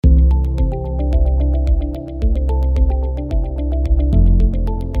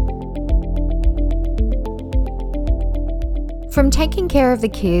From taking care of the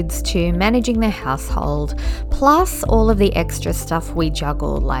kids to managing the household, plus all of the extra stuff we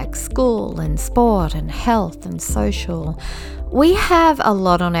juggle like school and sport and health and social, we have a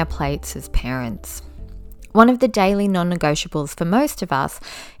lot on our plates as parents. One of the daily non-negotiables for most of us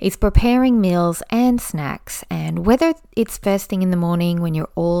is preparing meals and snacks, and whether it's first thing in the morning when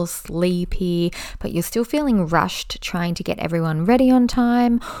you're all sleepy but you're still feeling rushed trying to get everyone ready on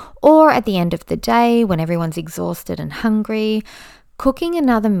time, or at the end of the day when everyone's exhausted and hungry, cooking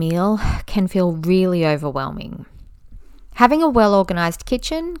another meal can feel really overwhelming. Having a well-organized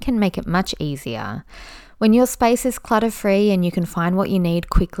kitchen can make it much easier. When your space is clutter-free and you can find what you need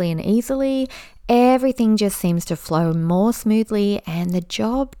quickly and easily, everything just seems to flow more smoothly and the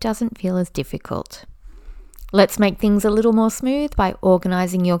job doesn't feel as difficult. Let's make things a little more smooth by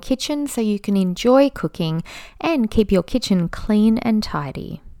organizing your kitchen so you can enjoy cooking and keep your kitchen clean and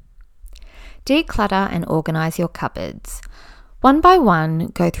tidy. Declutter and organize your cupboards. One by one,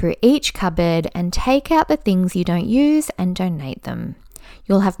 go through each cupboard and take out the things you don't use and donate them.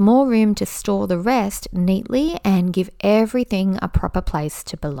 You'll have more room to store the rest neatly and give everything a proper place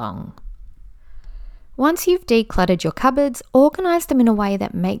to belong. Once you've decluttered your cupboards, organize them in a way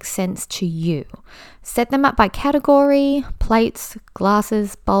that makes sense to you. Set them up by category, plates,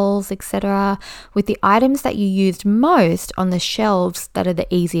 glasses, bowls, etc., with the items that you used most on the shelves that are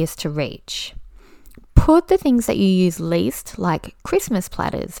the easiest to reach. Put the things that you use least, like Christmas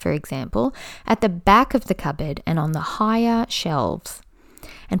platters, for example, at the back of the cupboard and on the higher shelves.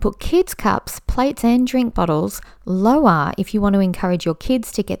 And put kids' cups, plates and drink bottles lower if you want to encourage your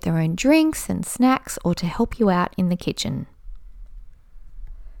kids to get their own drinks and snacks or to help you out in the kitchen.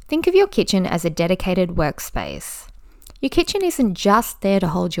 Think of your kitchen as a dedicated workspace. Your kitchen isn't just there to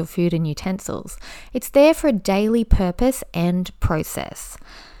hold your food and utensils. It's there for a daily purpose and process.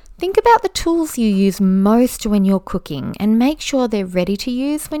 Think about the tools you use most when you're cooking and make sure they're ready to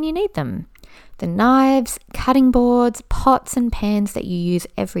use when you need them. The knives, cutting boards, pots and pans that you use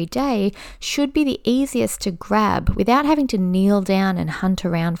every day should be the easiest to grab without having to kneel down and hunt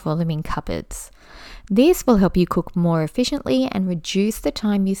around for them in cupboards. This will help you cook more efficiently and reduce the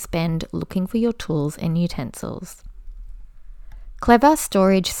time you spend looking for your tools and utensils. Clever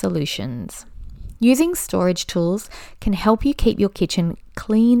storage solutions. Using storage tools can help you keep your kitchen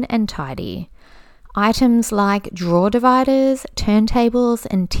clean and tidy. Items like drawer dividers, turntables,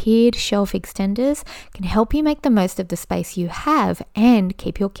 and tiered shelf extenders can help you make the most of the space you have and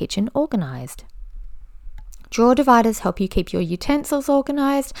keep your kitchen organized. Drawer dividers help you keep your utensils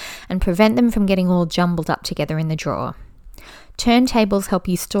organized and prevent them from getting all jumbled up together in the drawer. Turntables help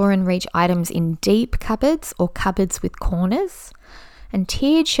you store and reach items in deep cupboards or cupboards with corners. And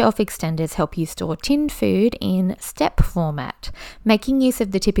tiered shelf extenders help you store tinned food in step format, making use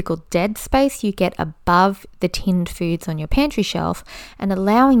of the typical dead space you get above the tinned foods on your pantry shelf and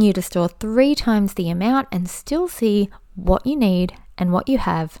allowing you to store 3 times the amount and still see what you need and what you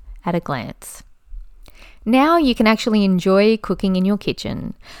have at a glance. Now you can actually enjoy cooking in your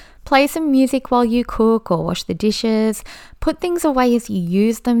kitchen. Play some music while you cook or wash the dishes. Put things away as you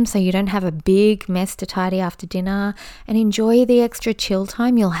use them so you don't have a big mess to tidy after dinner, and enjoy the extra chill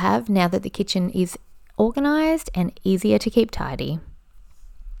time you'll have now that the kitchen is organized and easier to keep tidy.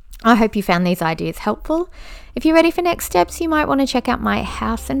 I hope you found these ideas helpful. If you're ready for next steps, you might want to check out my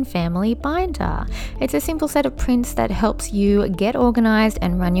House and Family Binder. It's a simple set of prints that helps you get organized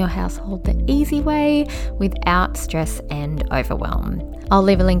and run your household the easy way without stress and overwhelm. I'll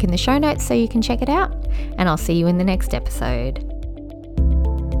leave a link in the show notes so you can check it out, and I'll see you in the next episode.